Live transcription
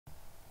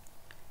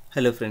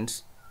Hello friends,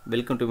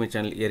 welcome to my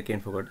channel இயற்கை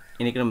இன்ஃபோகார்ட்.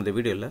 இன்றைக்கி நம்ம இந்த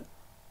வீடியோவில்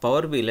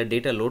பவர் பியில்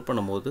டேட்டா லோட்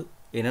பண்ணும்போது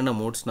என்னென்ன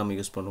மோட்ஸ் நம்ம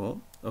யூஸ் பண்ணுவோம்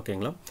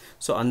ஓகேங்களா.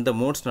 ஸோ அந்த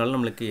மோட்ஸ்னால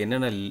நம்மளுக்கு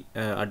என்னென்ன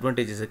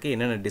அட்வான்டேஜஸ் இருக்குது,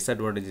 என்னென்ன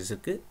டிஸ்அட்வான்டேஜஸ்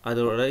இருக்குது,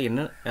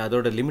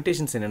 அதோட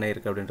லிமிடேஷன்ஸ் என்னென்ன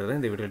இருக்குது அப்படின்றத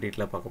இந்த வீடியோ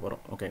டீட்டெயிலாக பார்க்க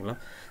போகிறோம் ஓகேங்களா.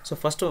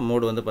 ஸோ ஃபஸ்ட்டு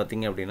மோடு வந்து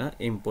பார்த்திங்க அப்படின்னா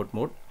இம்போர்ட்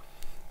மோட்,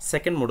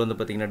 செகண்ட் மோடு வந்து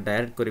பார்த்திங்கன்னா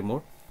டைரக்ட் கொரி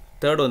மோட்,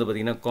 தேர்ட் வந்து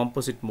பார்த்திங்கன்னா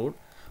காம்போசிட் மோட்,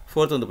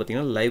 ஃபோர்த் வந்து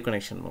பார்த்திங்கன்னா லைவ்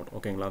கனெக்ஷன் மோட்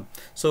ஓகேங்களா.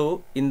 ஸோ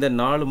இந்த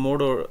நாலு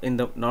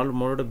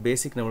மோடோட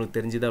பேசிக் நம்மளுக்கு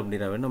தெரிஞ்சுது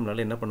அப்படின்னாவே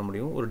நம்மளால் என்ன பண்ண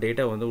முடியும், ஒரு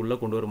டேட்டா வந்து உள்ளே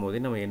கொண்டு வரும்போதே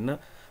நம்ம என்ன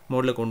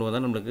மோடில் கொண்டு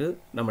வந்தால் நம்மளுக்கு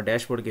நம்ம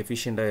டேஷ்போர்டுக்கு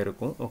எஃபிஷியண்ட்டாக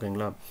இருக்கும்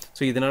ஓகேங்களா.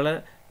 ஸோ இதனால்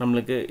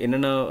நம்மளுக்கு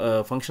என்னென்ன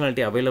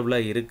ஃபங்க்ஷனாலிட்டி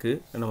அவைலபிளாக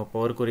இருக்குது நம்ம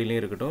பவர்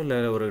கொரிலையும் இருக்கட்டும், இல்லை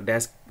ஒரு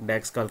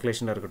டேக்ஸ்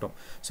கால்குலேஷனாக இருக்கட்டும்.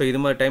 ஸோ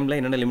இது மாதிரி டைமில்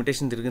என்னென்ன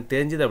லிமிடேஷன்ஸ் இருக்குன்னு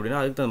தெரிஞ்சுது அப்படின்னா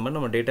அதுக்கு தகுந்த மாதிரி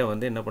நம்ம டேட்டா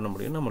வந்து என்ன பண்ண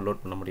முடியும், நம்ம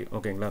லோட் பண்ண முடியும்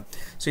ஓகேங்களா.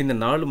 ஸோ இந்த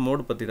 4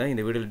 மோடு பற்றி தான்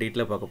இந்த வீடியோவில்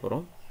டீட்டெயிலாக பார்க்க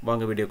போகிறோம்.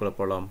 வாங்க வீடியோக்குள்ளே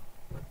போகலாம்.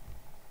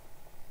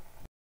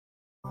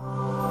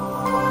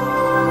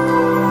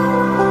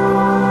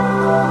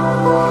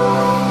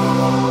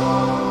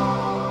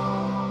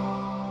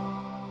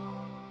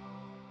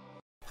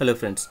 ஹலோ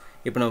ஃப்ரெண்ட்ஸ்,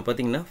 இப்போ நம்ம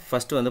பார்த்திங்கன்னா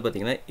ஃபஸ்ட்டு வந்து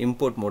பார்த்திங்கன்னா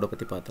இம்போர்ட் மோடை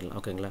பற்றி பார்த்துடலாம்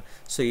ஓகேங்களா.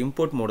 ஸோ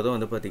இம்போர்ட் மோடு தான்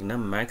வந்து பார்த்திங்கன்னா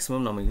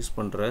மேக்ஸிமம் நம்ம யூஸ்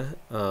பண்ணுற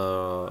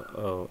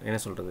என்ன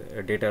சொல்கிறது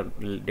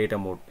டேட்டா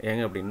மோட்.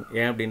 ஏன்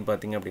அப்படின்னு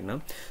பார்த்திங்க அப்படின்னா,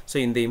 ஸோ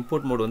இந்த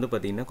இம்போர்ட் மோடு வந்து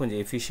பார்த்திங்கன்னா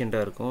கொஞ்சம்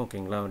எஃபிஷியண்ட்டாக இருக்கும்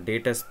ஓகேங்களா.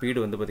 டேட்டா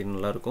ஸ்பீடு வந்து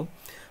பார்த்திங்கன்னா நல்லாயிருக்கும்.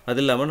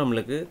 அது இல்லாமல்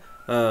நம்மளுக்கு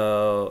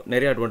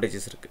நிறைய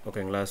அட்வான்டேஜஸ் இருக்குது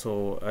ஓகேங்களா. ஸோ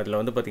அதில்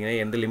வந்து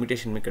பார்த்திங்கன்னா எந்த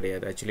லிமிடேஷனுமே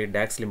கிடையாது. ஆக்சுவலி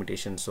டேக்ஸ்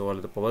லிமிடேஷன்ஸோ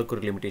அல்லது பவர்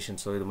கொரி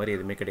லிமிடேஷன்ஸோ இது மாதிரி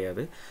எதுவுமே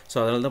கிடையாது. ஸோ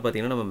அதனால தான்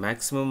பார்த்திங்கன்னா நம்ம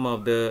மேக்ஸிமம்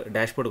ஆஃப் த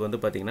டேஷ்போர்டுக்கு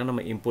வந்து பார்த்திங்கன்னா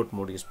நம்ம இம்போர்ட்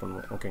மோட் யூஸ்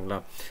பண்ணுவோம் ஓகேங்களா.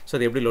 ஸோ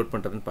அது எப்படி லோட்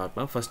பண்ணுறதுன்னு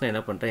பார்க்கலாம். ஃபஸ்ட் நான்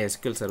என்ன பண்ணுறேன்,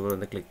 SQL சர்வர்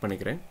வந்து கிளிக்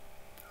பண்ணிக்கிறேன்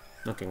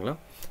ஓகேங்களா.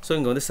 ஸோ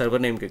இங்கே வந்து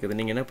சர்வர் நேம் கேட்குது.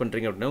 நீங்கள் என்ன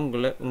பண்ணுறீங்க அப்படின்னா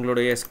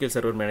உங்களுடைய SQL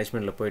சர்வர்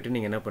மேனேஜ்மெண்ட்டில் போய்ட்டு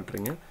நீங்கள் என்ன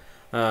பண்ணுறீங்க,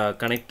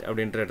 கனெக்ட்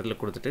அப்படின்ற இடத்துல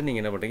கொடுத்துட்டு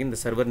நீங்கள் என்ன பண்ணுறீங்க, இந்த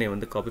சர்வர் நேம்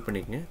வந்து காப்பி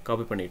பண்ணிக்கங்க.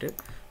 காப்பி பண்ணிவிட்டு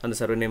அந்த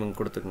சர்வர் நேம்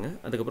கொடுத்துக்குங்க.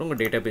 அதுக்கப்புறம்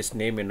உங்கள் டேட்டா பேஸ்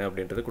நேம் என்ன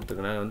அப்படின்றது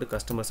கொடுத்துருங்க. நான் வந்து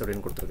கஸ்டமர்ஸ்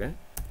அப்படின்னு கொடுத்துருக்கேன்,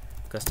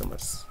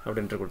 கஸ்டமர்ஸ்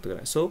அப்படின்ற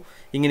கொடுத்துக்கிறேன். ஸோ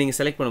இங்கே நீங்கள்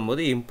செலக்ட்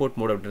பண்ணும்போது இம்போர்ட்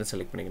மோட் அப்படின்னு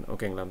செலக்ட் பண்ணிக்கணும்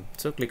ஓகேங்களா.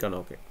 So click on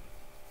okay.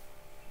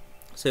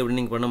 So இப்படி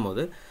நீங்கள்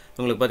பண்ணும்போது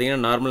உங்களுக்கு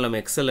பார்த்தீங்கன்னா நார்மல் நம்ம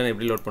எக்ஸலில்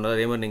எப்படி லோட் பண்ணுறது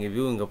அதே மாதிரி நீங்கள்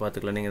வியூ இங்கே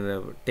பார்த்துக்கலாம். நீங்கள் இந்த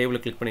டேபிளை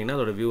கிளிக் பண்ணிங்கன்னா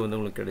அதோட வியூ வந்து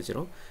உங்களுக்கு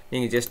கிடைச்சிரும்.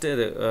 நீங்கள் ஜஸ்ட்டு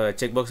அது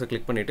செக் பாக்ஸை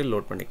கிளிக் பண்ணிவிட்டு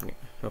லோட் பண்ணிக்கணும்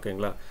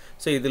ஓகேங்களா.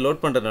 ஸோ இது லோட்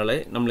பண்ணுறதுனால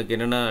நம்மளுக்கு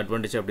என்னென்ன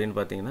அட்வான்டேஜ் அப்படின்னு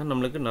பார்த்தீங்கன்னா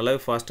நம்மளுக்கு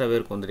நல்லாவே ஃபாஸ்ட்டாகவே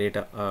இருக்கும். இந்த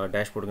டேட்டா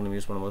டேஷ்போர்டுக்கு நம்ம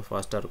யூஸ் பண்ணும்போது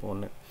ஃபாஸ்ட்டாக இருக்கும்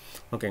ஒன்று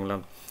ஓகேங்களா.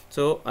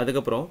 ஸோ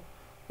அதுக்கப்புறம்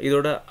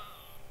இதோட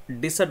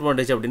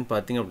டிஸ்அட்வான்டேஜ் அப்படின்னு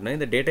பார்த்தீங்க அப்படின்னா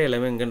இந்த டேட்டா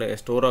எல்லாமே எங்கே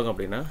ஸ்டோர் ஆகும்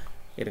அப்படின்னா,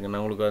 இருங்க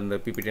நான் உங்களுக்கு அந்த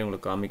பிபிடி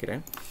உங்களுக்கு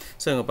காமிக்கிறேன்.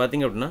 ஸோ இங்கே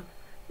பார்த்தீங்க அப்படின்னா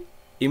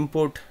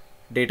import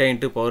data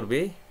into power B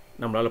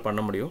நம்மளால் பண்ண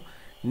முடியும்.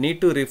 Need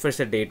to refresh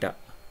the data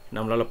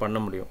நம்மளால் பண்ண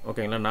முடியும்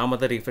ஓகேங்களா. நாம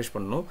தான் ரீஃப்ரெஷ்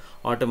பண்ணணும்,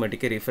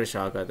 ஆட்டோமேட்டிக்காக ரீஃப்ரெஷ்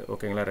ஆகாது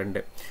ஓகேங்களா.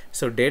 2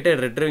 ஸோ டேட்டா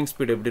ரெட்ரைவிங்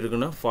ஸ்பீட் எப்படி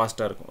இருக்குன்னா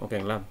ஃபாஸ்ட்டாக இருக்கும்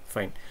ஓகேங்களா.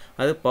 ஃபைன்.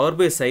 அது பவர்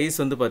பை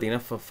சைஸ் வந்து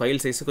பார்த்திங்கன்னா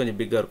ஃபைல் சைஸு கொஞ்சம்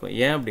பிக்காக இருக்கும்.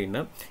 ஏன்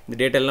அப்படின்னா இந்த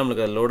டேட்டாலாம்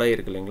நம்மளுக்கு அது லோட்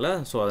ஆகிருக்கு இல்லைங்களா.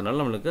 ஸோ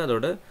அதனால் நம்மளுக்கு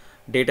அதோட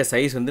டேட்டா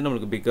சைஸ் வந்து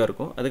நம்மளுக்கு பிக்காக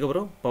இருக்கும்.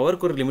 அதுக்கப்புறம் பவர்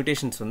கொரி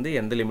லிமிடேஷன்ஸ் வந்து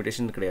எந்த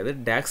லிமிடேஷன் கிடையாது.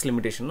 டேக்ஸ்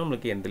லிமிடேஷன்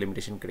நம்மளுக்கு எந்த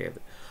லிமிடேஷன் கிடையாது.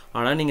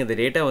 ஆனால் நீங்கள் இந்த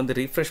டேட்டா வந்து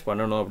ரீஃப்ரெஷ்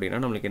பண்ணணும் அப்படின்னா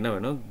நம்மளுக்கு என்ன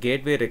வேணும்,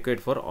 gateway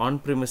required for on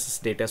premises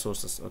data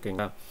sources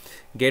ஓகேங்களா.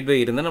 கேட்வே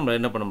இருந்தால் நம்மளால்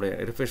என்ன பண்ண முடியும்,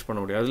 ரிஃப்ரெஷ்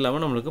பண்ண முடியும். அது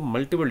இல்லாமல் நம்மளுக்கு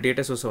மல்டிபிள்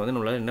டேட்டா சோர்ஸை வந்து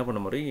நம்மளால் என்ன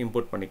பண்ண முடியும்,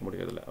 இம்போர்ட் பண்ணிக்க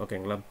முடியும் இதில்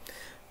ஓகேங்களா.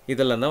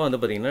 இதெல்லாம் தான் வந்து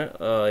பார்த்திங்கன்னா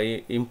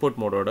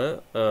இம்போர்ட் மோடோட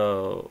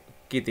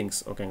கீ திங்ஸ்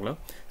ஓகேங்களா.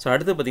 ஸோ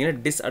அடுத்து பார்த்தீங்கன்னா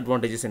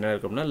டிஸ்அட்வான்டேஜஸ் என்ன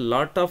இருக்குது அப்படின்னா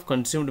lot of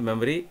consumed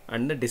memory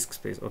and disk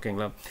space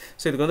ஓகேங்களா.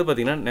 ஸோ இதுக்கு வந்து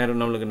பார்த்திங்கன்னா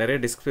நம்மளுக்கு நிறைய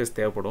டிஸ்க் ஸ்பேஸ்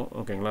தேவைப்படும்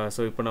ஓகேங்களா.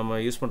 ஸோ இப்போ நம்ம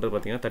யூஸ் பண்ணுறது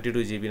பார்த்திங்கன்னா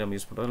 32 GB நம்ம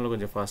யூஸ் பண்ணுறது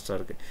கொஞ்சம் ஃபாஸ்ட்டாக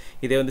இருக்குது.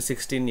 இதே வந்து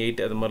 16,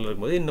 8 அது மாதிரிலாம்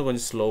இருக்கும்போது இன்னும்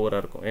கொஞ்சம்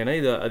ஸ்லோவராக இருக்கும். ஏன்னா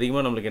இது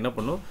அதிகமாக நம்மளுக்கு என்ன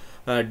பண்ணும்,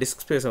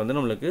 டிஸ்க் ஸ்பேஸை வந்து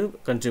நம்மளுக்கு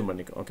கன்சியூம்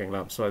பண்ணிக்கும்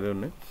ஓகேங்களா. ஸோ அது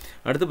ஒன்று.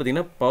 அடுத்து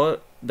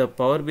பார்த்திங்கன்னா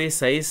power pay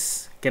size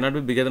cannot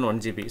be bigger than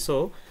 1 GB. So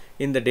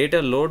இந்த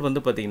டேட்டா லோட்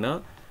வந்து பார்த்திங்கன்னா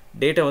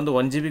டேட்டா வந்து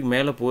 1 GB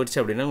மேலே போயிடுச்சு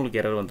அப்படின்னா உங்களுக்கு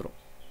எரர் வந்துடும்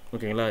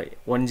ஓகேங்களா.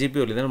 1 GB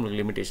வரல தான் நம்மளுக்கு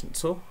லிமிடேஷன்.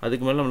 ஸோ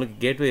அதுக்கு மேலே நம்மளுக்கு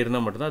கேட்வே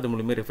இருந்தால் மட்டும்தான் அது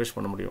மூலியமாக ரிஃப்ரெஷ்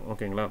பண்ண முடியும்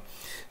ஓகேங்களா.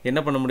 என்ன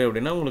பண்ண முடியும்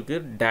அப்படின்னா உங்களுக்கு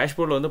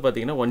டேஷ்போர்டில் வந்து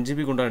பார்த்தீங்கன்னா 1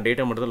 GB உண்டான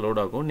டேட்டா மட்டும் தான்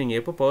லோட் ஆகும். நீங்கள்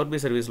எப்போ பவர் பி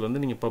சர்வீஸில்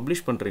வந்து நீங்கள்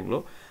பப்ளிஷ் பண்ணுறீங்களோ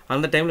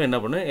அந்த டைமில் என்ன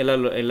பண்ணணும்,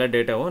 எல்லா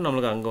டேட்டாவும்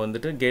நம்மளுக்கு அங்கே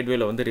வந்துட்டு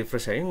கேட்வேல வந்து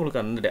ரிஃப்ரெஷ் ஆகி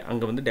உங்களுக்கு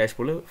அங்கே வந்து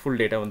டேஷ்போர்டில் ஃபுல்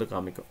டேட்டா வந்து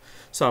காமிக்கும்.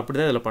 ஸோ அப்படி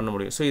தான் இதில் பண்ண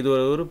முடியும். ஸோ இது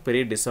ஒரு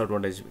பெரிய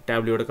டிஸ்அட்வான்டேஜ்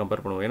டேப்லியோட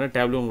கம்பேர் பண்ணுவோம். ஏன்னா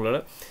டேப்லி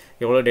உங்களால்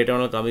எவ்வளோ டேட்டா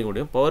வேணாலும் காமிக்க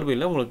முடியும். பவர்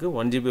பில்லில் உங்களுக்கு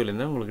 1 GB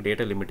இருந்தால் உங்களுக்கு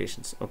டேட்டா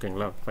லிமிடேஷன்ஸ்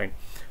ஓகேங்களா. ஃபைன்.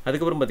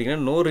 அதுக்கப்புறம்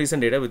பார்த்தீங்கன்னா no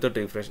recent data without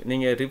refresh.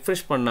 நீங்கள்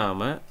ரிஃப்ரெஷ்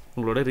பண்ணாமல்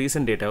உங்களோட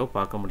ரீசன்ட் டேட்டாவை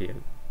பார்க்க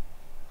முடியாது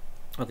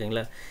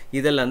ஓகேங்களா.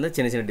 இதெல்லாம் தான்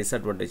சின்ன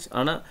டிஸ்அட்வான்டேஜ்.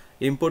 ஆனால்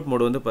இம்போர்ட்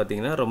மோடு வந்து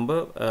பார்த்திங்கன்னா ரொம்ப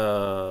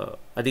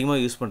அதிகமாக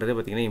யூஸ் பண்ணுறதே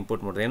பார்த்திங்கன்னா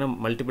இம்போர்ட் மோடு. ஏன்னா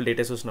மல்டிபிள்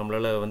டேட்டா சோர்ஸ்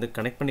நம்மளால் வந்து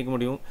கனெக்ட் பண்ணிக்க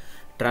முடியும்,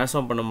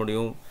 ட்ரான்ஸ்ஃபார்ம் பண்ண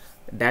முடியும்,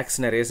 டேக்ஸ்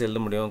நிறைய எழுத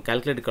முடியும்,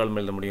 கால்குலேட் காலம்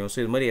எழுத முடியும். ஸோ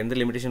இது மாதிரி எந்த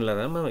லிமிடேஷன்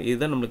இல்லாத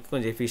இதுதான் நம்மளுக்கு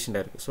கொஞ்சம்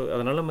எஃபிஷியண்டாக இருக்குது. ஸோ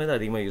அதனால் நம்ம இதை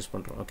அதிகமாக யூஸ்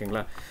பண்ணுறோம்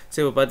ஓகேங்களா. ஸோ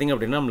இப்போ பார்த்திங்க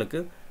அப்படின்னா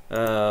நம்மளுக்கு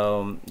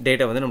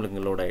டேட்டா வந்து நம்மளுக்கு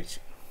இங்கே லோட் ஆகிடுச்சு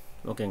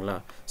ஓகேங்களா.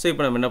 ஸோ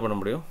இப்போ நம்ம என்ன பண்ண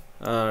முடியும்,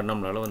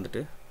 நம்மளால்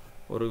வந்துட்டு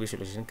ஒரு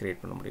விஷுவலைசேஷன்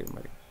க்ரியேட் பண்ண முடியும்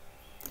மாதிரி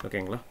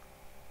ஓகேங்களா.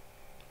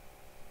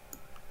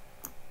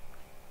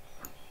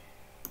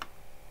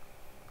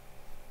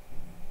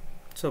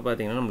 ஸோ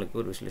பார்த்தீங்கன்னா நம்மளுக்கு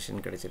ஒரு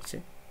விசுவலேஷன் கிடச்சிருச்சு.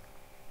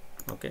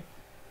 ஓகே,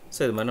 ஸோ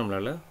இது மாதிரி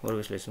நம்மளால் ஒரு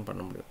விசுவலேஷன்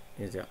பண்ண முடியும்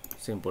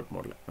ஈஸியாக இம்போர்ட்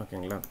மோடில்.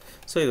 ஓகேங்களா,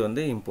 ஸோ இது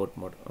வந்து இம்போர்ட்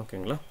மோட்.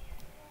 ஓகேங்களா.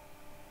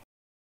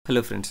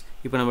 ஹலோ ஃப்ரெண்ட்ஸ்,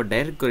 இப்போ நம்ம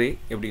டைரக்ட் query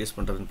எப்படி யூஸ்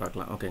பண்ணுறதுன்னு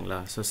பார்க்கலாம். ஓகேங்களா,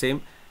 so same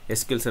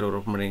SQL server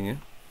open பண்ணிங்க.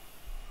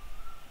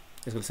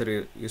 SQL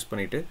சர்வர் யூஸ்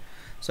பண்ணிவிட்டு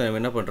ஸோ நம்ம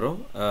என்ன பண்ணுறோம்,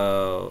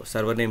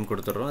 சர்வர் நேம்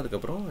கொடுத்துட்றோம்,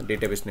 அதுக்கப்புறம்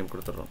டேட்டாபேஸ் நேம்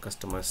கொடுத்துட்றோம்,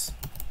 கஸ்டமர்ஸ்.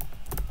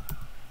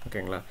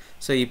 ஓகேங்களா,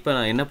 ஸோ இப்போ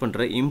நான் என்ன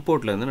பண்ணுறேன்,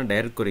 இம்போர்ட்லேருந்து நான்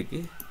டைரக்ட் queryக்கு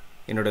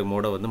என்னோடய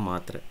மோடை வந்து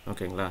மாற்றுறேன்.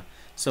 ஓகேங்களா,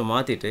 ஸோ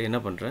மாற்றிட்டு என்ன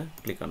பண்ணுறேன்,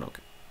 கிளிக் ஆன்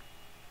ஓகே.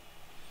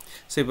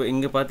 ஸோ இப்போ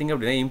இங்கே பார்த்தீங்க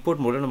அப்படின்னா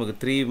இம்போர்ட் மோடில் நமக்கு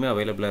 3மே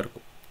அவைலபிளாக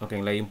இருக்கும்.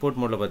 ஓகேங்களா, இம்போர்ட்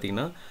மோடில்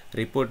பார்த்தீங்கன்னா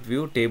report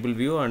view, table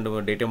view and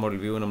data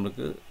model view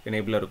நம்மளுக்கு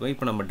எனேபிளாக இருக்கும்.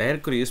 இப்போ நம்ம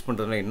டைரக்ட் query யூஸ்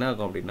பண்ணுறதுனால என்ன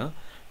ஆகும் அப்படின்னா,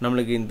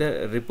 நம்மளுக்கு இந்த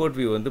ரிப்போர்ட்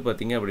வியூ வந்து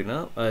பார்த்திங்க அப்படின்னா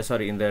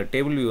இந்த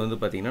டேபிள் வியூ வந்து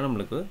பார்த்திங்கன்னா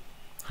நம்மளுக்கு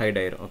ஹைட்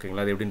ஆயிரும்.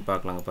 ஓகேங்களா, அது எப்படின்னு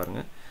பார்க்கலாங்க.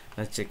 பாருங்கள்,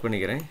 நான் செக்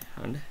பண்ணிக்கிறேன்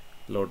அண்ட்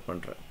லோட்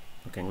பண்ணுறேன்.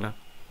 ஓகேங்களா,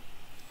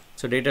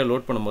 ஸோ டேட்டா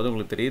லோட் பண்ணும்போது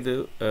உங்களுக்கு தெரியுது,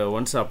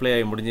 ஒன்ஸ் அப்ளை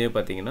ஆகி முடிஞ்சே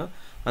பார்த்தீங்கன்னா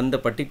அந்த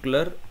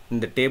பர்டிகுலர்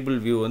இந்த டேபிள்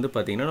வியூ வந்து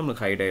பார்த்திங்கன்னா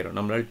நம்மளுக்கு ஹைட் ஆயிரும்.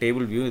 நம்மளால்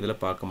டேபிள் வியூ இதில்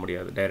பார்க்க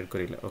முடியாது டைரக்ட்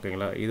queryல.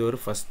 ஓகேங்களா, இது ஒரு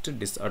ஃபஸ்ட்டு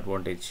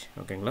டிஸ்அட்வான்டேஜ்.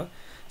 ஓகேங்களா,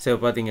 ஸோ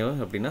பார்த்தீங்க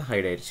அப்படின்னா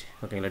ஹைட் ஆயிடுச்சு.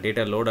 ஓகேங்களா,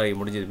 டேட்டா லோட் ஆகி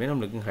முடிஞ்சதுமே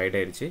நம்மளுக்கு ஹைட்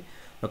ஆயிடுச்சு.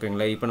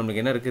 ஓகேங்களா, இப்போ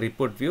நம்மளுக்கு என்ன இருக்குது,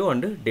 report view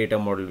and data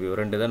model view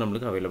ரெண்டு தான்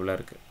நம்மளுக்கு அவைலபிளாக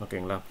இருக்குது.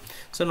 ஓகேங்களா,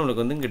 ஸோ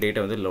நம்மளுக்கு வந்து இங்கே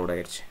டேட்டா வந்து லோட்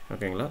ஆயிடுச்சு.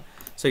 ஓகேங்களா,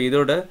 ஸோ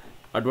இதோட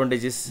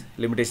அட்வான்டேஜஸ்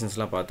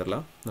லிமிடேஷன்ஸ்லாம்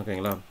பார்த்துடலாம்.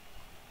 ஓகேங்களா,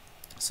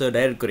 ஸோ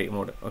டைரக்ட் query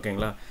மோடு.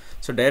 ஓகேங்களா,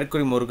 ஸோ டைரக்ட்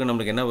query மோடுக்கு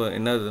நம்மளுக்கு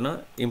என்னதுன்னா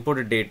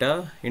import data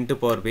into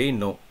power by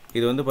no.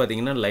 இது வந்து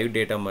பார்த்திங்கன்னா லைவ்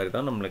டேட்டா மாதிரி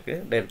தான் நம்மளுக்கு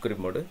டைரக்ட் query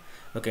மோடு.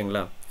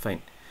 ஓகேங்களா,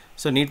 fine.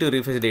 So need to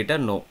refresh data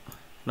no,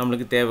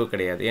 நம்மளுக்கு தேவை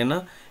கிடையாது. ஏன்னா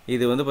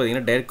இது வந்து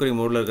பார்த்திங்கன்னா டைரக்ட் query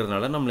மோடில்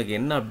இருக்கிறதுனால நம்மளுக்கு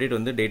என்ன அப்டேட்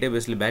வந்து டேட்டா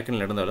பேஸில்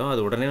பேக்கில் நடந்தாலும்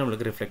அது உடனே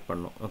நம்மளுக்கு ரிஃப்ளெக்ட்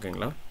பண்ணணும்.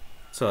 ஓகேங்களா,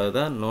 ஸோ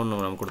அதுதான்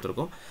நம்ம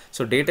கொடுத்துருக்கோம்.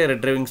 ஸோ டேட்டா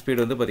ரெட்ரைவிங்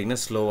ஸ்பீட் வந்து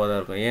பார்த்திங்கன்னா ஸ்லோவாக தான்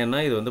இருக்கும். ஏன்னா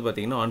இது வந்து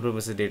பார்த்திங்கன்னா ஆன்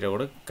ப்ரிமிசஸ்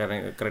டேட்டாவோட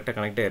கரெக்டாக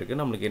கனெக்டாக இருக்குது.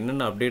 நம்மளுக்கு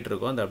என்னென்ன அப்டேட்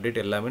இருக்கோ அந்த அப்டேட்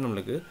எல்லாமே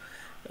நம்மளுக்கு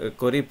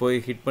கொரி போய்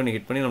ஹிட்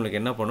பண்ணி நம்மளுக்கு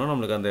என்ன பண்ணோம்,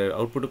 நம்மளுக்கு அந்த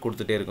அவுட்புட்டு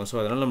கொடுத்துட்டே இருக்கும். ஸோ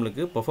அதனால்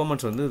நம்மளுக்கு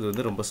பர்ஃபார்மன்ஸ் வந்து இது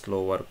வந்து ரொம்ப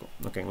ஸ்லோவாக இருக்கும்.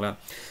 ஓகேங்களா,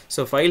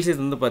 ஸோ ஃபைல்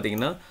சைஸ் வந்து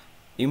பார்த்திங்கன்னா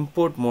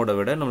இம்போர்ட் மோடை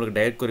விட நம்மளுக்கு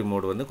டைரக்ட் query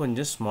மோடு வந்து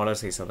கொஞ்சம் ஸ்மாலர்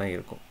சைஸாக தான்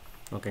இருக்கும்.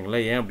 ஓகேங்களா,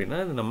 ஏன் அப்படின்னா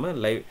இது நம்ம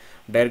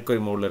டைரக்ட்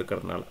query மோடில்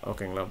இருக்கிறதுனால.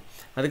 ஓகேங்களா,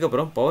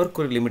 அதுக்கப்புறம் பவர்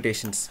query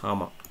லிமிடேஷன்ஸ்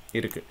ஆமாம்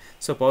இருக்குது.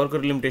 ஸோ பவர்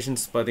query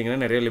லிமிடேஷன்ஸ்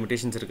பார்த்திங்கன்னா நிறைய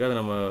லிமிடேஷன்ஸ் இருக்குது. அது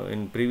நம்ம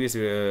இன் ப்ரீவியஸ்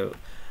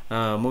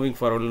மூவிங்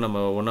ஃபார்வர்டில் நம்ம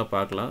ஒன்றா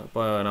பார்க்கலாம்.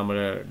 இப்போ நம்ம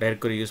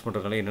டைரக்ட் query யூஸ்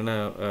பண்ணுறதுனால என்னென்ன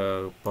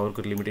பவர்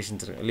query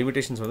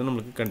லிமிடேஷன்ஸ் வந்து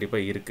நம்மளுக்கு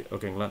கண்டிப்பாக இருக்குது.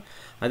 ஓகேங்களா,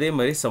 அதே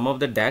மாதிரி some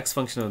of the tax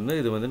function வந்து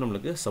இது வந்து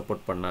நம்மளுக்கு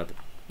சப்போர்ட் பண்ணாது.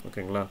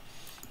 ஓகேங்களா,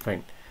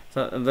 ஃபைன். ஸோ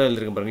அதான்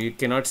எழுதிருக்கேன் பாருங்கள், you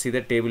cannot see the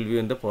table view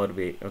இந்த பவர்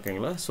வே.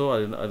 ஓகேங்களா, ஸோ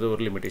அது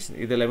ஒரு லிமிடேஷன்.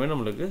 இது எல்லாமே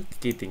நம்மளுக்கு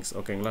கீ திங்ஸ்.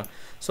 ஓகேங்களா,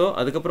 ஸோ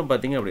அதுக்கப்புறம்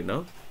பார்த்திங்க அப்படின்னா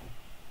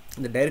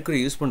இந்த டைரக்ட் query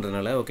யூஸ்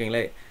பண்ணுறதுனால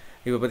ஓகேங்களா,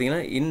 இப்போ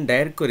பார்த்தீங்கன்னா இன்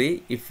direct query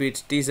if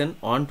it's is an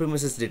on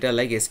premises data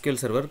like SQL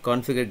server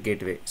configure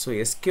gateway. So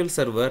SQL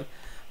server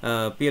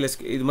PLS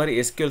இது மாதிரி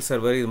SQL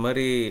சர்வர் இது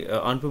மாதிரி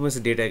ஆன்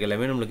ப்ரிமிசஸ் டேட்டாக்கு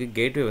எல்லாமே நம்மளுக்கு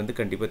கேட்வே வந்து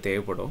கண்டிப்பாக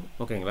தேவைப்படும்.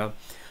 ஓகேங்களா,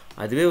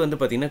 அதுவே வந்து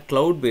பார்த்திங்கன்னா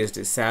cloud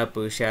based SAP,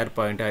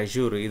 SharePoint,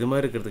 Azure இது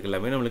மாதிரி இருக்கிறதுக்கு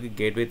எல்லாமே நம்மளுக்கு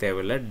கேட்வே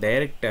தேவையில்லை.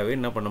 டைரெக்டாகவே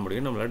என்ன பண்ண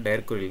முடியும், நம்மளால்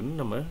டைரக்ட்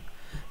queryலேருந்து நம்ம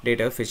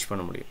டேட்டாவை ஃபெச்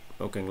பண்ண முடியும்.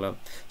 ஓகேங்களா,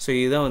 ஸோ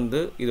இதுதான்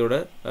வந்து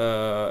இதோட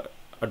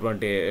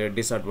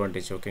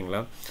டிஸ்அட்வான்டேஜ். ஓகேங்களா,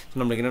 ஸோ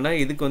நம்மளுக்கு என்னென்னா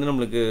இதுக்கு வந்து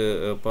நம்மளுக்கு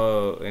இப்போ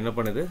என்ன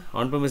பண்ணுது,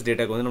 ஆன் ப்ரிமிஸ்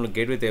டேட்டாக்கு வந்து நம்மளுக்கு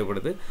கேட்வே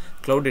தேவைப்படுது,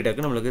 க்ளவுட்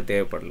டேட்டாக்கு நம்மளுக்கு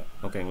தேவைப்படல.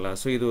 ஓகேங்களா,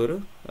 ஸோ இது ஒரு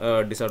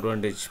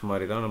டிஸ்அட்வான்டேஜ்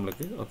மாதிரி தான்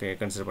நம்மளுக்கு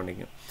கன்சிடர்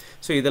பண்ணிக்கணும்.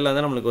 ஸோ இதெல்லாம்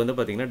தான் நம்மளுக்கு வந்து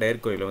பார்த்திங்கன்னா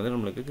டைரக்ட் queryல வந்து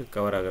நம்மளுக்கு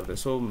கவர் ஆகிறது.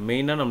 ஸோ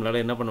மெயினாக நம்மளால்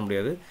என்ன பண்ண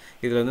முடியாது,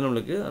 இதில் வந்து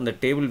நம்மளுக்கு அந்த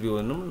டேபிள் வியூ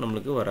வந்து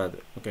நம்மளுக்கு வராது.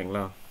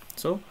 ஓகேங்களா,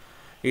 ஸோ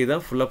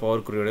இதுதான் ஃபுல்லாக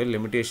பவர் queryயோட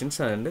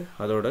லிமிடேஷன்ஸ் அண்ட்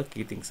அதோட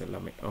கீ திங்ஸ்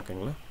எல்லாமே.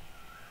 ஓகேங்களா,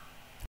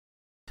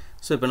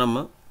 ஸோ இப்போ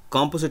நம்ம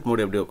காம்போசிட்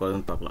மோட் எப்படி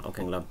உட்காதுன்னு பார்க்கலாம்.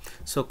 ஓகேங்களா,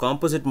 ஸோ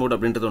காம்போசிட் மோட்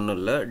அப்படின்றது ஒன்றும்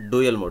இல்லை,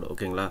 டூயல் மோட்.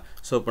 ஓகேங்களா,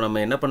 ஸோ இப்போ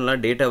நம்ம என்ன பண்ணலாம்,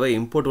 டேட்டாவை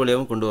இம்போர்ட்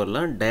வழியாகவும் கொண்டு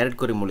வரலாம், டைரக்ட்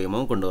query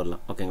மூலியமாகவும் கொண்டு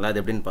வரலாம். ஓகேங்களா,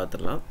 அது எப்படின்னு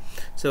பார்த்துடலாம்.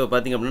 ஸோ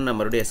பார்த்திங்க அப்படின்னா நான்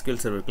மறுபடியும் SQL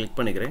சர்வர் கிளிக்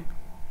பண்ணிக்கிறேன்.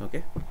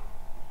 ஓகே,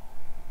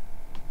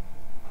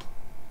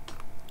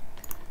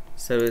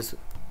 சர்வீஸ்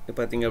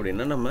பார்த்திங்க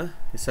அப்படின்னா நம்ம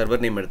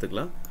சர்வர் நேம்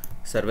எடுத்துக்கலாம்,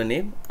 server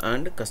name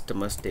and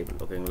customers table.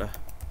 ஓகேங்களா,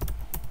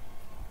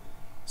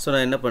 ஸோ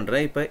நான் என்ன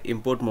பண்ணுறேன், இப்போ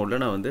இம்போர்ட்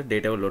மோடில் நான் வந்து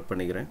டேட்டாவை லோட்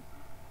பண்ணிக்கிறேன்.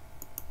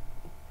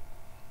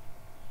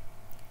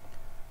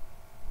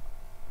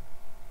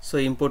 ஸோ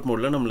இம்போர்ட்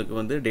மோடில் நம்மளுக்கு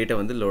வந்து டேட்டா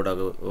வந்து லோட்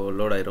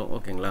ஆயிரும்.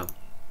 ஓகேங்களா,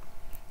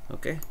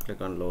 okay,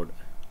 click on load.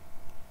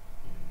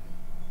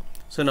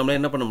 So நம்மளால்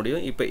என்ன பண்ண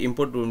முடியும், இப்போ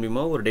இம்போர்ட்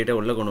மூலிமா ஒரு டேட்டா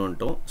உள்ளே கொண்டு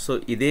வந்துட்டோம். ஸோ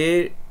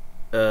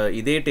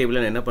இதே டேபிளை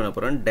நான் என்ன பண்ண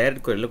போகிறேன்,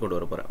 டைரக்ட் queryல கொண்டு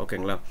வர போகிறேன்.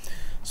 ஓகேங்களா,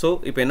 ஸோ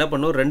இப்போ என்ன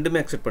பண்ணும்,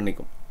 ரெண்டுமே அக்செப்ட்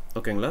பண்ணிக்கும்.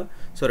 ஓகேங்களா,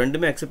 ஸோ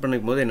ரெண்டுமே அக்செப்ட்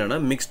பண்ணிக்கும் போது என்னென்னா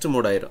மிக்ஸ்டு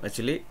மோட் ஆயிரும்.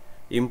 Actually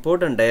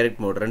import and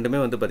direct mode ரெண்டுமே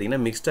வந்து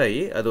பார்த்திங்கன்னா மிக்ஸ்ட் ஆகி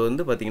அது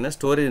வந்து பார்த்திங்கன்னா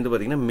ஸ்டோரேஜ் வந்து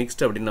பார்த்திங்கன்னா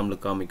மிக்ஸ்ட் அப்படின்னு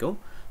நம்மளுக்கு காமிக்கும்.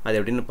 அது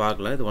எப்படின்னு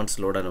பார்க்கலாம், இது ஒன்ஸ்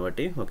லோட் ஆன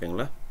வாட்டி.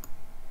 ஓகேங்களா,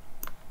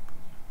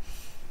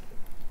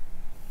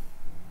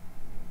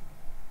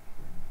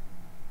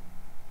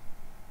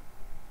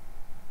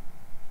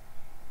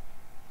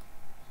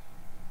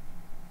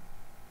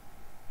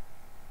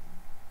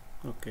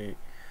 ஓகே,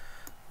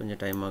 கொஞ்சம்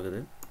டைம் ஆகுது.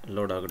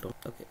 லோட் ஆகட்டும்.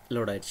 ஓகே,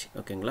 லோட் ஆயிடுச்சு.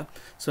 ஓகேங்களா.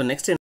 ஸோ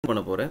நெக்ஸ்ட் என்ன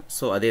பண்ண போகிறேன்,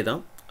 ஸோ அதே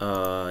தான்.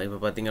 இப்போ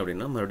பார்த்தீங்க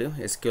அப்படின்னா மறுபடியும்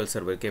SQL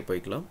சர்வருக்கே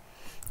போய்க்கலாம்.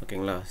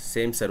 ஓகேங்களா.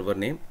 Same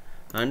server name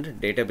and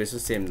data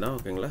பேஸும் same தான்.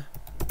 ஓகேங்களா.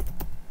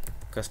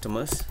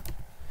 கஸ்டமர்ஸ்.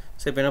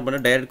 ஸோ இப்போ என்ன பண்ண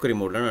டைரக்ட் query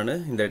மோடில் நான்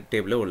இந்த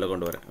டேபிளை உள்ளே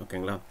கொண்டு வரேன்.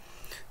 ஓகேங்களா.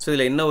 ஸோ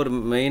இதில் என்ன ஒரு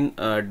மெயின்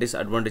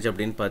டிஸ்அட்வான்டேஜ்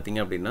அப்படின்னு பார்த்தீங்க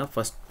அப்படின்னா,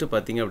 ஃபஸ்ட்டு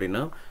பார்த்தீங்க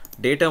அப்படின்னா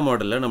டேட்டா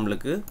மாடலில்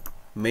நம்மளுக்கு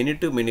மெனி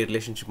டு மெனி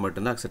ரிலேஷன்ஷிப்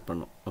மட்டும்தான் அக்செப்ட்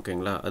பண்ணும்.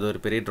 ஓகேங்களா. அது ஒரு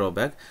பெரிய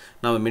ட்ராபேக்.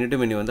 நம்ம மெனி டு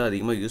மெனி வந்து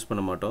அதிகமாக யூஸ்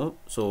பண்ண மாட்டோம்.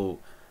 So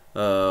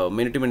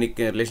many to many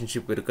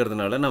relationship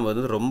இருக்கிறதுனால நம்ம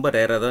வந்து ரொம்ப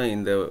ரேராக தான்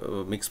இந்த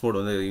மிக்ஸ் மோட்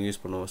வந்து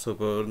யூஸ் பண்ணுவோம். ஸோ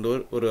இப்போ வந்து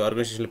ஒரு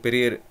ஆர்கனைசேஷனில்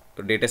பெரிய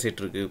டேட்டா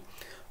செட் இருக்குது,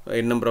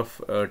 நம்பர் ஆஃப்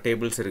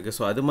டேபிள்ஸ் இருக்குது.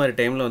 ஸோ அது மாதிரி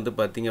டைமில் வந்து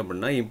பார்த்திங்க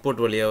அப்படின்னா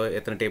இம்போர்ட் வழியாக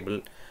எத்தனை டேபிள்,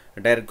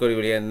 டைரக்ட் query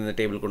வழியாக இந்த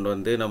டேபிள் கொண்டு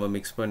வந்து நம்ம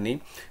மிக்ஸ் பண்ணி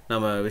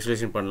நம்ம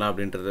விசுவலைசேஷன் பண்ணலாம்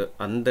அப்படின்றது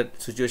அந்த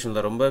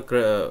சுச்சுவேஷனில் ரொம்ப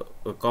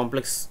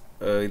காம்ப்ளெக்ஸ்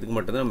இதுக்கு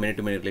மட்டும்தான் many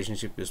to many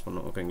relationship use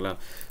பண்ணுவோம். ஓகேங்களா.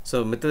 ஸோ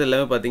மித்தது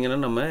எல்லாமே பார்த்திங்கன்னா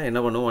நம்ம என்ன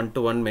பண்ணுவோம், 1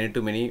 to 1, many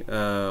to many,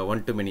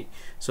 1 to many.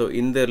 So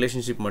இந்த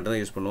ரிலேஷன்ஷிப் மட்டும்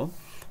தான் யூஸ் பண்ணுவோம்.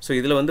 ஸோ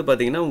இதில் வந்து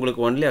பார்த்திங்கன்னா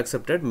உங்களுக்கு only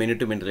accepted many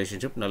to many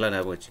relationship. நல்லா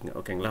ஞாபகம் வச்சுங்க.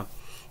 ஓகேங்களா.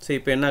 ஸோ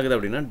இப்போ என்ன ஆகுது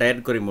அப்படின்னா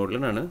டைரக்ட் query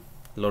மோடில் நான்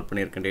லோட்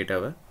பண்ணியிருக்கேன்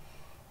டேட்டாவை.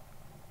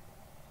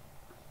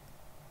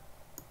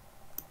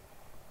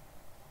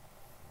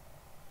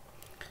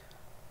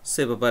 ஸோ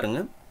இப்போ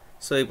பாருங்கள்.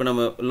 ஸோ இப்போ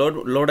நம்ம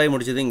லோடாகி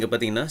முடிச்சது. இங்கே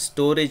பார்த்தீங்கன்னா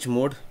ஸ்டோரேஜ்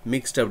மோட்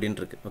மிக்ஸ்ட் அப்படின்னு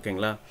இருக்குது.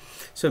 ஓகேங்களா.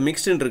 ஸோ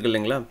மிக்ஸ்டுன்னு இருக்குது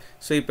இல்லைங்களா.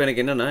 ஸோ இப்போ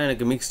எனக்கு என்னென்னா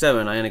எனக்கு மிக்ஸ்டாக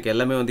வேணாம், எனக்கு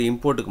எல்லாமே வந்து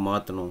இம்போர்ட்டுக்கு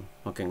மாற்றணும்.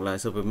 ஓகேங்களா.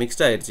 ஸோ இப்போ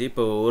மிக்ஸ்ட் ஆகிடுச்சு.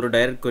 இப்போ ஒரு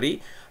டைரக்ட் query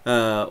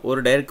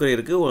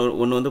இருக்குது,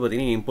 ஒன்று வந்து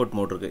பார்த்திங்கன்னா இம்போர்ட்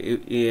மோட்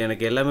இருக்குது.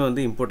 எனக்கு எல்லாமே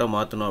வந்து இம்போர்ட்டாக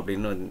மாற்றணும்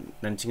அப்படின்னு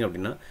நினச்சிங்க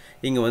அப்படின்னா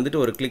இங்கே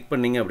வந்துட்டு ஒரு கிளிக்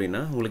பண்ணிங்க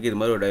அப்படின்னா உங்களுக்கு இது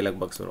மாதிரி ஒரு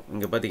டயலாக் பாக்ஸ் வரும்.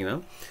 இங்கே பார்த்தீங்கன்னா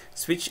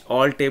ஸ்விட்ச்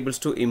all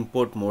tables to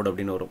import mode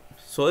அப்படின்னு வரும்.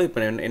 ஸோ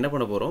இப்போ என்ன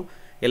பண்ண போகிறோம்,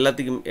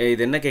 எல்லாத்துக்கும்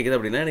இது என்ன கேட்குது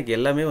அப்படின்னா எனக்கு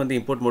எல்லாமே வந்து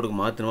இம்போர்ட் மோடுக்கு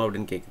மாற்றணும்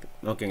அப்படின்னு கேட்குது.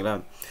 ஓகேங்களா.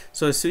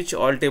 ஸோ ஸ்விட்ச்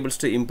ஆல் டேபிள்ஸ்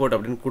டு இம்போர்ட்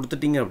அப்படின்னு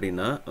கொடுத்துட்டிங்க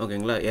அப்படின்னா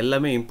ஓகேங்களா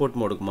எல்லாமே இம்போர்ட்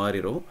மோடுக்கு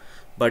மாறிடும்.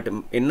 பட்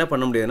என்ன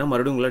பண்ண முடியாதுன்னா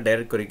மறுபடியும் உங்களால்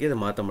டைரக்ட் queryக்கு இதை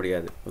மாற்ற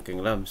முடியாது.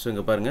 ஓகேங்களா. ஸோ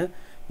இங்கே பாருங்கள்,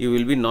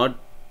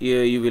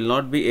 you will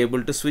not be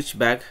able to ஸ்விட்ச்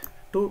பேக்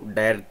டு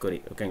டைரக்ட்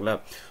query. ஓகேங்களா.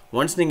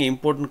 ஒன்ஸ் நீங்கள்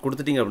இம்போர்ட்னு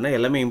கொடுத்துட்டிங்க அப்படின்னா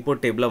எல்லாமே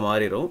இம்போர்ட் டேபிளாக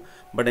மாறிடும்.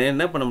 பட்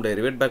என்ன பண்ண முடியாது,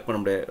 ரிவர்ட் பேக் பண்ண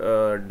முடியாது.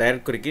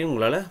 டைரக்ட் queryக்கு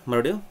உங்களால்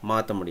மறுபடியும்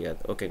மாற்ற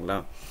முடியாது. ஓகேங்களா.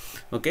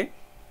 ஓகே,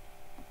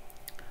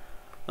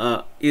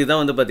 இதுதான்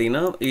வந்து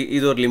பார்த்திங்கன்னா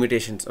இது ஒரு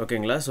லிமிடேஷன்ஸ்.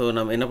 ஓகேங்களா. ஸோ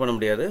நம்ம என்ன பண்ண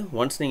முடியாது,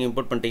 ஒன்ஸ் நீங்கள்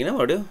இம்போர்ட் பண்ணிட்டீங்கன்னா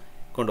மறுபடியும்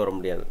கொண்டு வர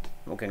முடியாது.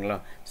 ஓகேங்களா.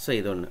 ஸோ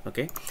இது ஒன்று.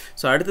 ஓகே.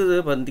 ஸோ அடுத்தது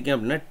பார்த்திங்க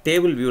அப்படின்னா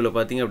டேபிள் வியூவில்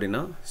பார்த்திங்க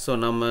அப்படின்னா ஸோ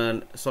நம்ம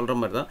சொல்கிற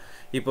மாதிரி தான்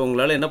இப்போ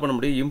உங்களால் என்ன பண்ண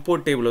முடியும்,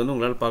 இம்போர்ட் டேபிள் வந்து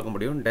உங்களால் பார்க்க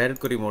முடியும்.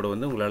 டைரக்ட் query மோடு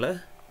வந்து உங்களால்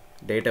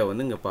டேட்டா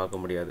வந்து இங்கே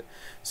பார்க்க முடியாது.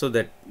 So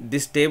that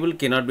this table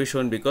cannot be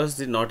shown because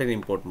it is not an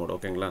import mode.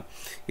 ஓகேங்களா.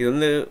 இது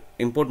வந்து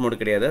இம்போர்ட்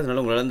மோடு கிடையாது,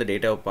 அதனால் உங்களால் இந்த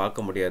டேட்டாவை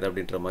பார்க்க முடியாது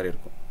அப்படின்ற மாதிரி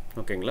இருக்கும்.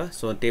 ஓகேங்களா.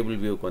 ஸோ டேபிள்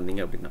வியூக்கு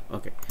வந்தீங்க அப்படின்னா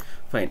ஓகே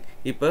ஃபைன்.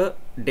 இப்போ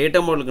டேட்டா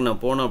மோடுக்கு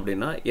நான் போனோம்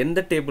அப்படின்னா எந்த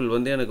டேபிள்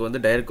வந்து எனக்கு வந்து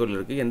டைரக்ட் query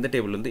இருக்குது, எந்த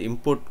டேபிள் வந்து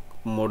இம்போர்ட்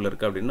மோடில்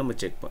இருக்குது அப்படின்னு நம்ம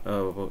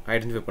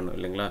ஐடென்டிஃபை பண்ணோம்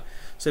இல்லைங்களா.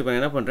 ஸோ இப்போ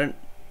என்ன பண்ணுறேன்,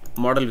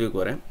 மாடல்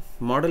வியூக்கு வரேன்.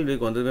 மாடல்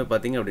வியூக்கு வந்ததுமே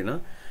பார்த்தீங்க அப்படின்னா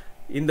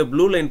இந்த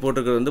ப்ளூ லைன்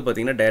போட்டிருக்கிறது வந்து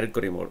பார்த்தீங்கன்னா டைரக்ட்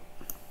query மோடு.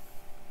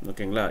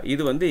 ஓகேங்களா.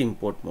 இது வந்து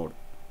இம்போர்ட் மோடு.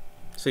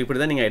 ஸோ இப்படி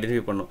தான் நீங்கள்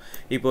ஐடென்டிஃபை பண்ணணும்.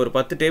 இப்போ ஒரு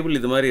 10 டேபிள்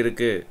இது மாதிரி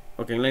இருக்குது.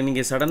 ஓகேங்களா.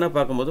 நீங்கள் சடனாக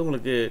பார்க்கும்போது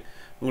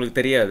உங்களுக்கு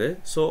தெரியாது.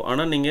 ஸோ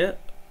ஆனால் நீங்கள்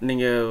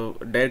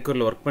டைரக்ட்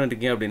queryல ஒர்க்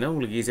பண்ணிருக்கீங்க அப்படின்னா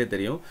உங்களுக்கு ஈஸியாக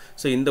தெரியும்.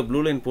 ஸோ இந்த ப்ளூ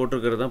லைன்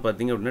போட்டிருக்கிறது தான்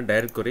பார்த்தீங்க அப்படின்னா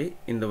டைரக்ட் query.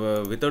 இந்த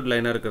வித்தவுட்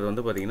லைனாக இருக்கிறது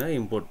வந்து பார்த்தீங்கன்னா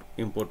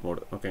இம்போர்ட்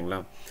மோடு. ஓகேங்களா.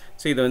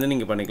 ஸோ இதை வந்து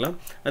நீங்கள் பண்ணிக்கலாம்.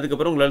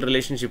 அதுக்கப்புறம் உங்களால்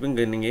ரிலேஷன்ஷிப்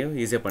இங்கே நீங்கள்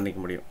ஈஸியாக பண்ணிக்க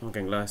முடியும்.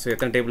 ஓகேங்களா. ஸோ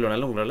எத்தனை டேபிள்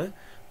வேணாலும் உங்களால்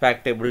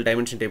ஃபேக்ட் டேபிள்,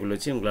 டைமென்ஷன் டேபிள்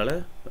வச்சு உங்களால்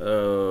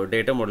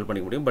டேட்டா மாடல்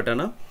பண்ணிக்க முடியும். பட்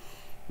ஆனால்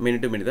மெனி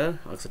டு மெனி தான்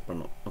அக்செப்ட்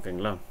பண்ணணும்.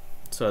 ஓகேங்களா.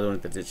 ஸோ அது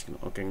ஒன்று தெரிஞ்சு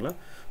வச்சுக்கணும். ஓகேங்களா.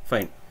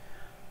 ஃபைன்.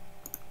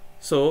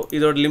 ஸோ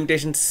இதோட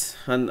லிமிடேஷன்ஸ்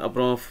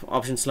அப்புறம்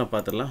ஆப்ஷன்ஸ்லாம்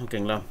பார்த்துடலாம்.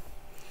 ஓகேங்களா.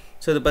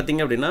 ஸோ இது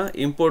பார்த்திங்க அப்படின்னா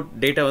இம்போர்ட்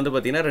டேட்டா வந்து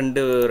பார்த்திங்கன்னா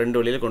ரெண்டு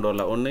வழியில் கொண்டு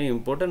வரலாம். ஒன்று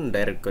import and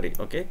direct query.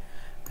 Okay,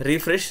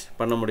 refresh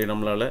பண்ண முடியும்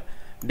நம்மளால்.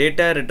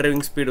 டேட்டா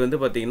ரிட்ரைவிங் ஸ்பீட் வந்து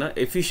பார்த்திங்கன்னா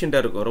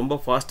எஃபிஷியண்ட்டாக இருக்கும். ரொம்ப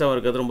ஃபாஸ்ட்டாகவும்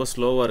இருக்காது, ரொம்ப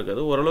ஸ்லோவாக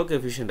இருக்காது, ஓரளவுக்கு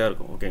எஃபிஷியண்ட்டாக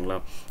இருக்கும். ஓகேங்களா.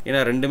 ஏன்னா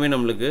ரெண்டுமே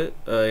நம்மளுக்கு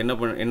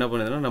என்ன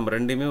பண்ணுதுன்னா நம்ம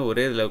ரெண்டுமே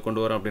ஒரே இதில்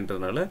கொண்டு வரோம்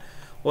அப்படின்றதுனால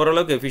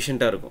ஓரளவுக்கு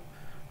எஃபிஷியண்ட்டாக இருக்கும்.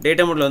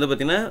 டேட்டா மோடில் வந்து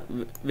பார்த்திங்கன்னா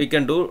we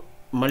can do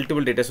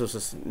multiple data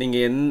sources.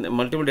 நீங்கள்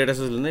மல்டிபிள் டேட்டா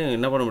சோர்ஸ்லேருந்து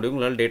என்ன பண்ண முடியும்,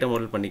 உங்களால் டேட்டா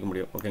மாடல் பண்ணிக்க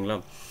முடியும். ஓகேங்களா.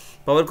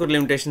 பவர் query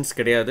லிமிடேஷன்ஸ்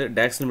கிடையாது,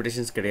 டேக்ஸ்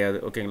லிமிடேஷன்ஸ் கிடையாது.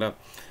 ஓகேங்களா.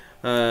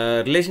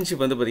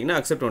 ரிலேஷன்ஷிப் வந்து பார்த்திங்கன்னா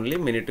accept only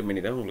many to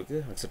many தான் உங்களுக்கு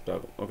அக்செப்ட்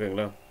ஆகும்.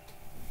 ஓகேங்களா.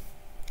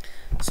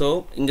 ஸோ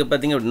இங்கே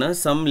பார்த்திங்க அப்படின்னா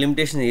சம்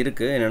லிமிடேஷன்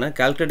இருக்குது. என்னென்னா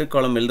கால்குலேட்டட்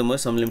காலம்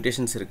எழுதும்போது சம்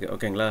லிமிடேஷன்ஸ் இருக்குது.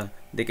 ஓகேங்களா.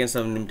 they can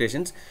some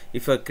limitations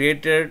if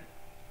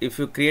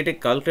you create a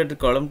calculated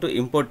column to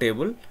import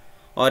table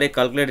or a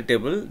calculated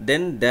table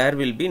then there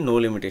will be no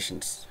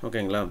limitations.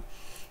 ஓகேங்களா.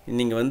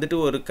 நீங்கள் வந்துட்டு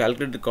ஒரு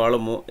கால்குலேட்டட்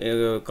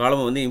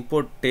காலமோ வந்து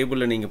இம்போர்ட்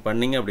டேபிளில் நீங்கள்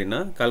பண்ணிங்க அப்படின்னா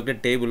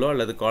கால்குலேட் டேபிளோ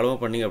அல்லது காலமோ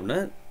பண்ணிங்க அப்படின்னா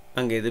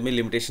அங்கே எதுவுமே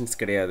லிமிடேஷன்ஸ்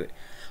கிடையாது.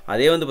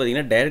 அதே வந்து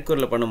பார்த்திங்கன்னா டைரக்ட்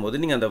queryல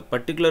பண்ணும்போது நீங்கள் அந்த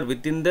பர்டிகுலர்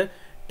வித்தின் த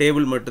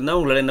டேபிள் மட்டும்தான்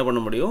உங்களால் என்ன பண்ண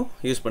முடியும்,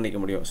 யூஸ் பண்ணிக்க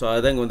முடியும். ஸோ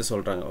அதுதான் இங்கே வந்து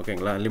சொல்கிறாங்க.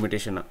 ஓகேங்களா.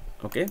 லிமிடேஷனாக.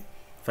 Okay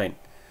fine.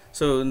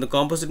 ஸோ இந்த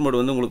காம்போசிட் மோடு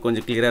வந்து உங்களுக்கு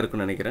கொஞ்சம் கிளியராக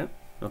இருக்குன்னு நினைக்கிறேன்.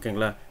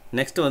 ஓகேங்களா.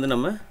 நெக்ஸ்ட்டு வந்து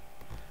நம்ம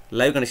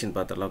லைவ் கனெக்ஷன்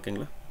பார்த்துடலாம்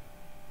ஓகேங்களா.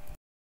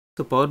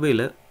 ஸோ பவர்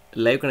பியில்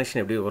லைவ் கனெக்ஷன்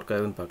எப்படி ஒர்க்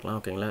ஆகுதுன்னு பார்க்கலாம்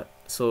ஓகேங்களா.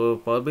 So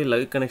power B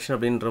live connection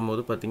அப்படின்ற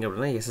போது பார்த்திங்க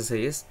அப்படின்னா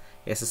SSIS,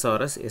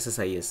 SSRS,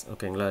 SSIS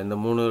ஓகேங்களா. இந்த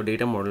 3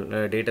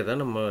 டேட்டா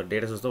தான் நம்ம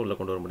டேட்டா சோர்ஸ் தான் உள்ளே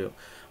கொண்டு வர முடியும்.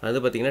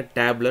 அது பார்த்திங்கன்னா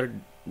டேப்லர்,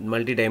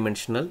 multi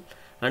dimensional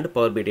and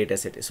power B data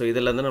set. So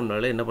இதெல்லாம் தான்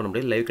நம்மளால் என்ன பண்ண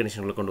முடியும், லைவ்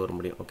கனெக்ஷனில் கொண்டு வர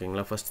முடியும்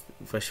ஓகேங்களா.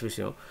 ஃபஸ்ட்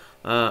விஷயம்.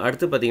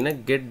 அடுத்து பார்த்திங்கன்னா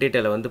கெட்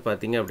டேட்டாவில் வந்து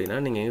பார்த்திங்க அப்படின்னா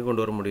நீங்கள் எங்கே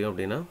கொண்டு வர முடியும்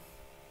அப்படின்னா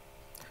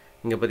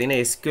இங்கே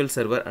பார்த்தீங்கன்னா SQL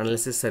server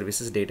analysis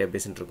services data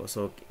பேஸ்ன்னு இருக்கும்.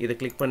 ஸோ இதை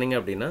கிளிக் பண்ணிங்க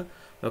அப்படின்னா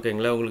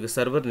ஓகேங்களா உங்களுக்கு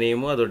சர்வர்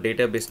நேமும் அதோட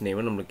டேட்டா பேஸ்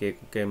நேமும்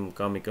நம்மளுக்கு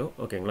காமிக்கும்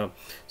ஓகேங்களா.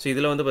 ஸோ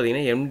இதில் வந்து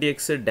பார்த்தீங்கன்னா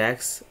MDX, DAX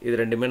இது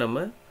ரெண்டுமே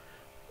நம்ம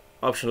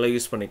ஆப்ஷனில்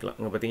யூஸ் பண்ணிக்கலாம்.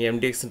 இங்கே பார்த்தீங்கன்னா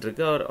MDXன்னு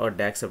இருக்குது ஆர்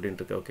DAX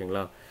அப்படின்ட்டு இருக்குது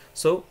ஓகேங்களா.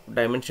 So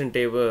dimension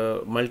table,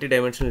 multi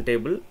dimensional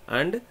table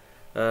and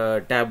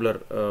டேப்லர்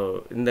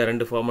இந்த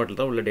 2 ஃபார்மேட்டில்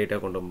தான் உள்ள டேட்டா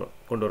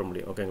கொண்டு வர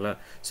முடியும் ஓகேங்களா.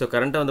 ஸோ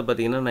கரண்ட்டாக வந்து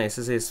பார்த்திங்கன்னா நான்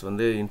SSIS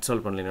வந்து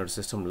இன்ஸ்டால் பண்ணல என்னோடய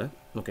சிஸ்டமில்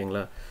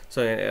ஓகேங்களா. ஸோ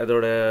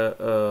அதோட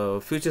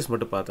ஃபியூச்சர்ஸ்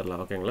மட்டும்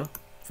பார்த்துடலாம் ஓகேங்களா.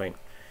 ஃபைன்.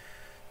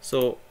 ஸோ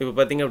இப்போ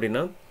பார்த்திங்க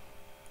அப்படின்னா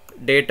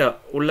டேட்டா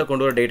உள்ளே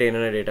கொண்டு வர டேட்டா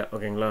என்னென்ன டேட்டா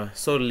ஓகேங்களா.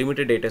 ஸோ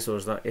லிமிட்டட் டேட்டா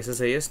சோர்ஸ் தான்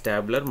SSIS,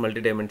 டேப்லர்,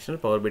 multi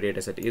dimensional, power B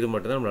data set இது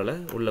மட்டும் தான்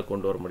நம்மளால் உள்ளே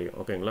கொண்டு வர முடியும்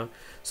ஓகேங்களா.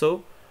 ஸோ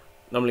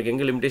நம்மளுக்கு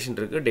எங்கே லிமிடேஷன்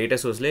இருக்குது, டேட்டா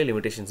சோர்ஸ்லேயே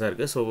லிமிடேஷன்ஸாக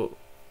இருக்குது. ஸோ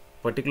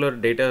பர்டிகுலர்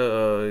டேட்டா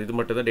இது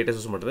மட்டும் தான் டேட்டா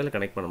சோர்ஸ் மட்டும் தான்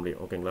கனெக்ட் பண்ண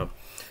முடியும் ஓகேங்களா.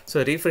 ஸோ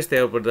ரீஃப்ரெஷ்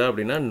தேவைப்படுதா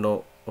அப்படின்னா நோ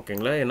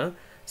ஓகேங்களா. ஏன்னா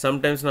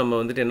சம்டைம்ஸ் நம்ம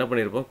வந்துட்டு என்ன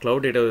பண்ணியிருப்போம்,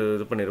 க்ளவுட் டேட்டா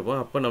இது பண்ணியிருப்போம்.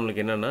 அப்போ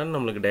நம்மளுக்கு என்னென்னா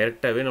நம்மளுக்கு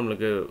டைரெக்டாகவே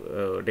நம்மளுக்கு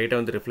டேட்டா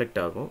வந்து ரிஃப்ளெக்ட்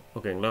ஆகும்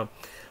ஓகேங்களா.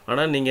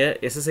 ஆனால் நீங்கள்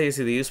SSIS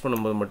இது யூஸ்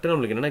பண்ணும்போது மட்டும்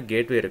நம்மளுக்கு என்னென்னா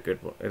கேட்வே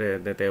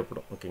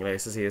தேவைப்படும் ஓகேங்களா.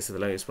 SSIS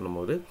இதெல்லாம் யூஸ்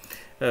பண்ணும்போது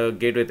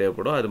கேட்வே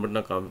தேவைப்படும். அது மட்டும்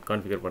நான்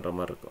கான்ஃபிகர் பண்ணுற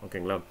மாதிரி இருக்கும்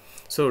ஓகேங்களா.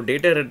 ஸோ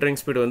டேட்டா ரெண்டரிங்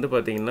ஸ்பீடு வந்து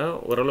பார்த்திங்கன்னா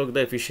ஓரளவுக்கு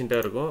தான்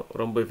எஃபிஷியண்ட்டாக இருக்கும்,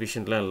 ரொம்ப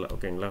எஃபிஷியண்ட்லாம் இல்லை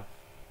ஓகேங்களா.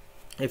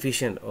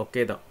 எஃபிஷியன்ட்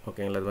ஓகே தான்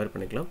ஓகேங்களா. அது மாதிரி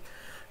பண்ணிக்கலாம்.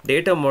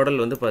 டேட்டா மாடல்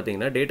வந்து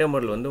பார்த்தீங்கன்னா டேட்டா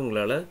மாடல் வந்து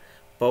உங்களால்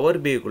பவர்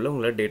பிக்குள்ளே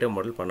உங்களால் டேட்டா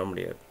மாடல் பண்ண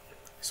முடியாது.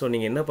 ஸோ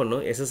நீங்கள் என்ன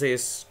பண்ணணும்,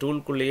 SSIS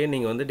டூல்குள்ளேயே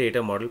நீங்கள் வந்து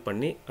டேட்டா மாடல்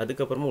பண்ணி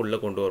அதுக்கப்புறமா உள்ளே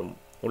கொண்டு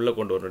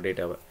வரணும்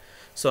டேட்டாவை.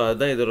 ஸோ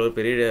அதுதான் இதில் ஒரு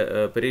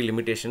பெரிய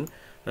லிமிட்டேஷன்.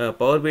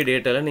 பவர் பி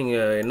டேட்டாவில்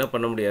நீங்கள் என்ன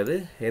பண்ண முடியாது,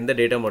 எந்த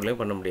டேட்டா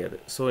மாடலையும் பண்ண முடியாது.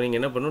 ஸோ நீங்கள்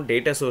என்ன பண்ணணும்,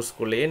 டேட்டா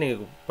சோர்ஸ்க்குள்ளேயே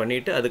நீங்கள்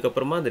பண்ணிவிட்டு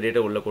அதுக்கப்புறமா அந்த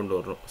டேட்டா உள்ளே கொண்டு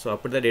வரணும். ஸோ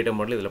அப்படி தான் டேட்டா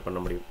மாடல் இதில் பண்ண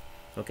முடியும்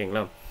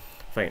ஓகேங்களா.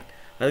 ஃபைன்.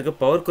 அதுக்கு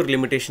பவர் குரி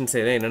லிமிடேஷன்ஸ்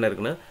என்னென்ன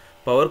இருக்குன்னா,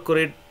 power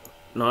query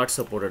not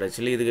supported.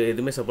 Actually இது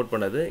எதுவுமே சப்போர்ட்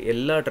பண்ணாது.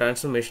 எல்லா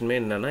ட்ரான்ஸ்ஃபர்மேஷனுமே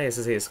என்னென்னா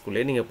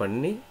SSISக்குள்ளேயே நீங்கள்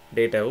பண்ணி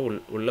டேட்டாவை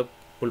உள்ளே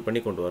புல் பண்ணி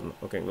கொண்டு வரணும்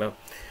ஓகேங்களா.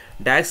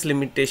 DAX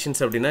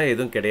லிமிட்டேஷன்ஸ் அப்படின்னா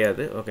எதுவும்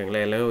கிடையாது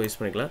ஓகேங்களா, எல்லாமே யூஸ்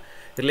பண்ணிக்கலாம்.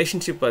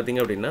 ரிலேஷன்ஷிப்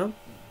பார்த்திங்க அப்படின்னா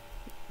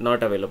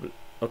நாட் அவைலபிள்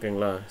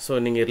ஓகேங்களா. ஸோ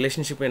நீங்கள்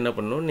ரிலேஷன்ஷிப்பை என்ன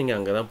பண்ணணும், நீங்கள்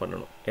அங்கே தான்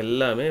பண்ணணும்.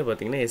 எல்லாமே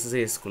பார்த்திங்கன்னா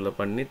SSISக்குள்ளே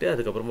பண்ணிவிட்டு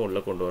அதுக்கப்புறமா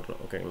உள்ளே கொண்டு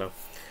வரணும் ஓகேங்களா.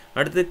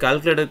 அடுத்து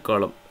கால்குலேட்டட்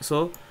காலம். ஸோ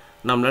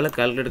நம்மளால்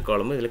கால்குலேட்டட்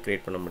காலமும் இதில்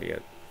க்ரியேட் பண்ண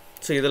முடியாது.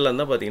 ஸோ இதெல்லாம்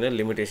தான் பார்த்திங்கன்னா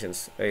லிமிடேஷன்ஸ்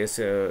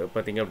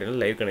பார்த்திங்க அப்படின்னா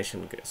லைவ்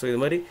கனெக்ஷனுக்கு. ஸோ இது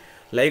மாதிரி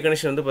லைவ்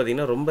கனெக்ஷன் வந்து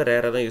பார்த்திங்கன்னா ரொம்ப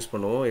ரேராக தான் யூஸ்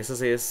பண்ணுவோம்.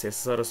 SSIS,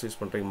 SSRS யூஸ்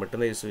பண்ணுறதுக்கு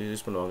மட்டும்தான்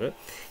யூஸ் பண்ணுவாங்க.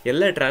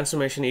 எல்லா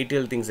ட்ரான்ஸ்ஃபர்மேஷன்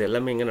ETL திங்ஸ்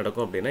எல்லாமே எங்கே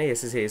நடக்கும் அப்படின்னா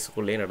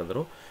SSISக்குள்ளேயே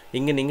நடந்துடும்.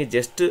 இங்கே நீங்கள்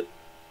ஜஸ்ட்டு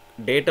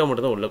டேட்டா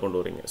மட்டும் தான் உள்ளே கொண்டு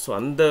வரீங்க. ஸோ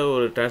அந்த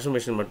ஒரு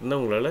ட்ரான்ஸ்ஃபர்மேஷன்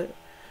மட்டும்தான் உங்களால்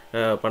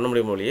பண்ண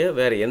முடியும் ஒழிய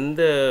வேறு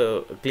எந்த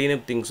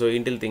க்ளீனப் திங்ஸோ,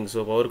 இன்டில்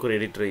திங்ஸோ, பவர் குரி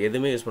எடிட்டர்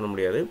எதுவுமே யூஸ் பண்ண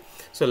முடியாது.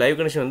 ஸோ லைவ்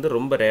கனெக்ஷன் வந்து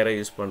ரொம்ப ரேராக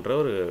யூஸ் பண்ணுற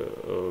ஒரு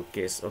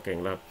கேஸ்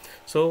ஓகேங்களா.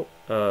 ஸோ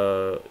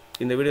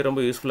இந்த வீடியோ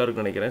ரொம்ப யூஸ்ஃபுல்லாக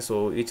இருக்குன்னு நினைக்கிறேன். So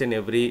each and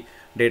every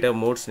data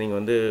modes நீங்கள்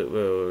வந்து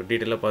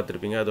டீட்டெயிலாக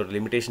பார்த்துருப்பீங்க. அதோட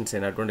லிமிடேஷன்ஸ்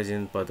என்ன, அட்வான்டேஜ்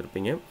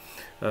பார்த்துருப்பீங்க.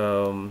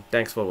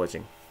 தேங்க்ஸ் ஃபார்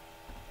வாட்சிங்.